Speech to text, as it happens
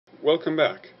Welcome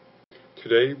back.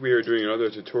 Today we are doing another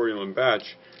tutorial in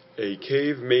Batch, a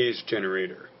cave maze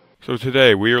generator. So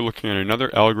today we are looking at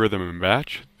another algorithm in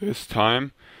Batch, this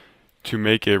time to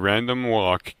make a random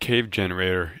walk cave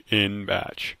generator in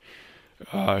Batch.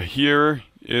 Here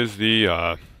is the,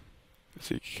 let's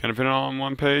see, can I fit it all on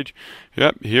one page?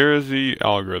 Yep, here is the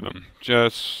algorithm.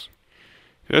 Just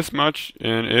this much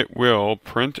and it will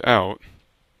print out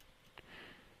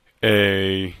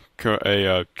a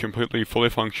completely fully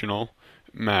functional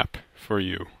map for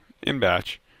you in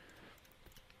Batch.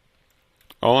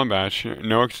 All in Batch,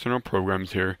 no external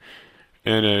programs here,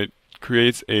 and it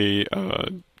creates a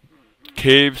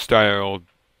cave-style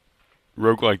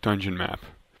roguelike dungeon map.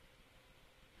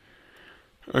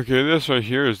 Okay, this right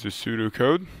here is the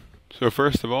pseudocode. So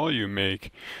first of all, you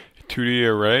make a 2D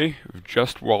array of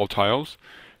just wall tiles.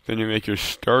 Then you make your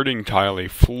starting tile a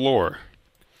floor.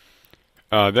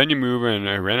 Then you move in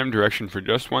a random direction for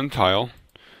just one tile.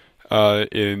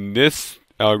 In this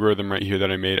algorithm right here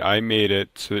that I made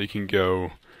it so that you can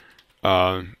go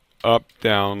up,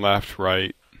 down, left,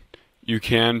 right. You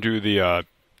can do the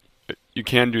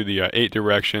 8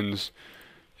 directions.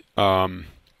 I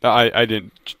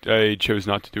chose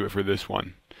not to do it for this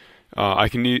one. I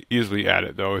can easily add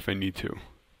it though if I need to.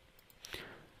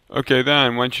 Okay,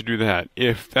 then once you do that,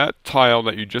 if that tile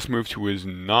that you just moved to is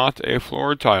not a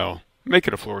floor tile, make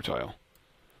it a floor tile.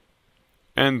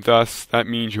 And thus, that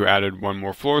means you added one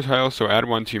more floor tile, so add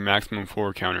one to your maximum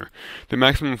floor counter. The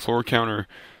maximum floor counter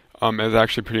is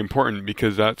actually pretty important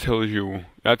because that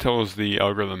tells the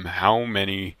algorithm how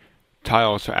many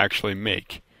tiles to actually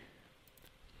make.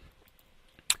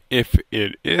 If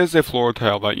it is a floor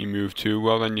tile that you move to,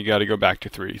 well then you gotta go back to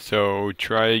 3. So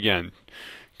try again.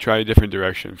 Try a different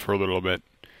direction for a little bit.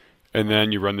 And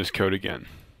then you run this code again.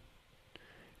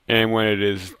 And when it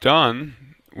is done,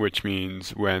 which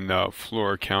means when the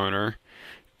floor counter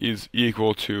is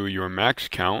equal to your max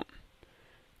count,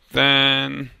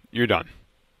 then you're done.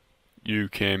 You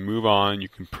can move on, you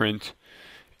can print,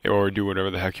 or do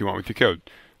whatever the heck you want with your code.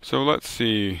 So let's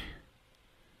see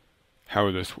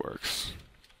how this works.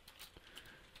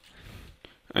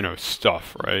 I know,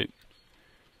 stuff, right?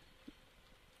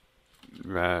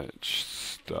 Batch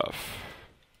stuff.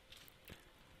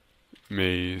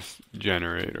 Maze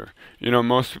generator. You know,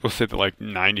 most people say that like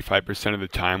 95% of the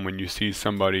time when you see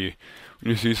somebody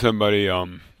with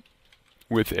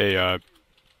a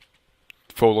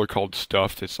folder called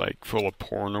stuff that's like full of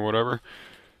porn or whatever,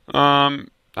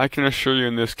 I can assure you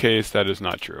in this case that is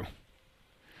not true.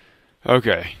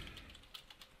 Okay.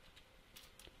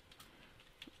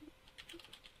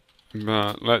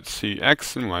 Let's see,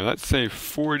 X and Y. Let's say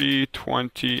 40,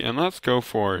 20, and let's go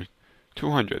for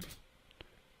 200.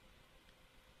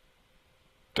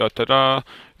 Da-da-da.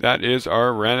 That is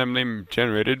our randomly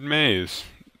generated maze.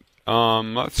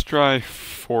 Let's try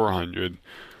 400.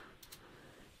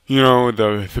 You know,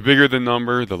 the bigger the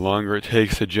number, the longer it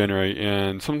takes to generate,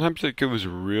 and sometimes it goes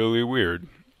really weird.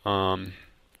 Oh,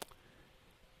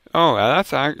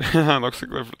 that's looks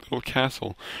like a little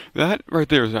castle. That right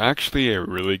there is actually a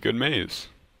really good maze.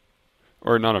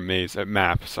 Or not a maze, a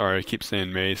map. Sorry, I keep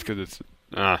saying maze because it's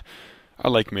I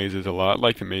like mazes a lot. I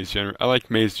like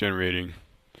maze generating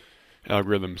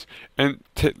algorithms. And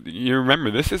you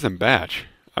remember, this isn't Batch.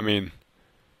 I mean,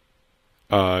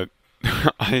 I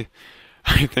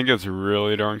think it's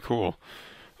really darn cool.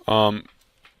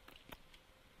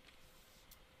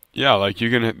 Yeah, like you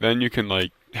can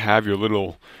like have your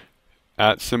little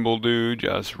 @ dude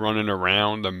just running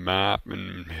around the map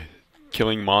and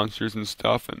killing monsters and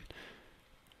stuff, and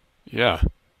yeah,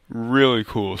 really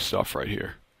cool stuff right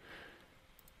here.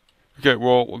 Okay,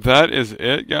 well that is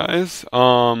it, guys.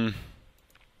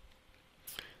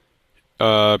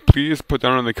 Please put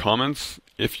down in the comments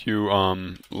if you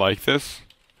like this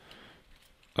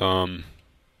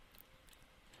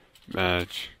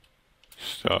Batch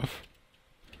stuff.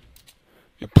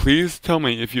 Please tell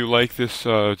me if you like this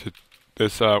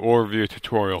overview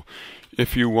tutorial.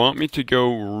 If you want me to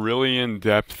go really in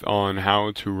depth on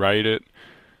how to write it,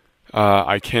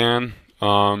 I can.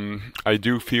 I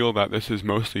do feel that this is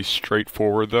mostly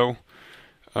straightforward though.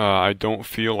 I don't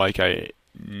feel like I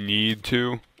need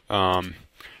to.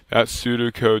 That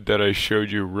pseudocode that I showed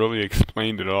you really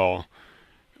explained it all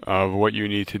of what you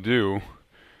need to do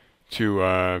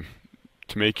to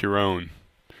make your own.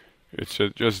 It's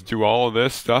just do all of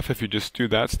this stuff. If you just do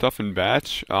that stuff in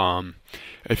Batch,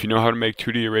 if you know how to make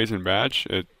 2D arrays in Batch,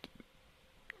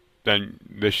 then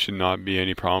this should not be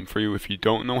any problem for you. If you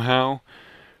don't know how,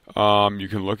 you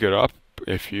can look it up.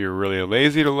 If you're really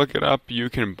lazy to look it up, you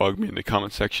can bug me in the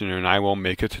comment section and I will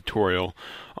make a tutorial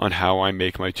on how I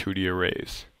make my 2D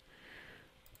arrays.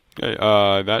 Okay,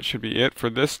 that should be it for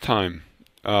this time.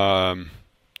 Yeah,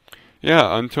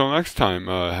 until next time,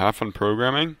 have fun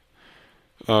programming.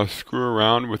 Screw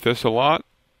around with this a lot,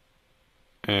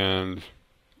 and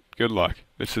good luck.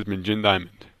 This has been GinDiamond.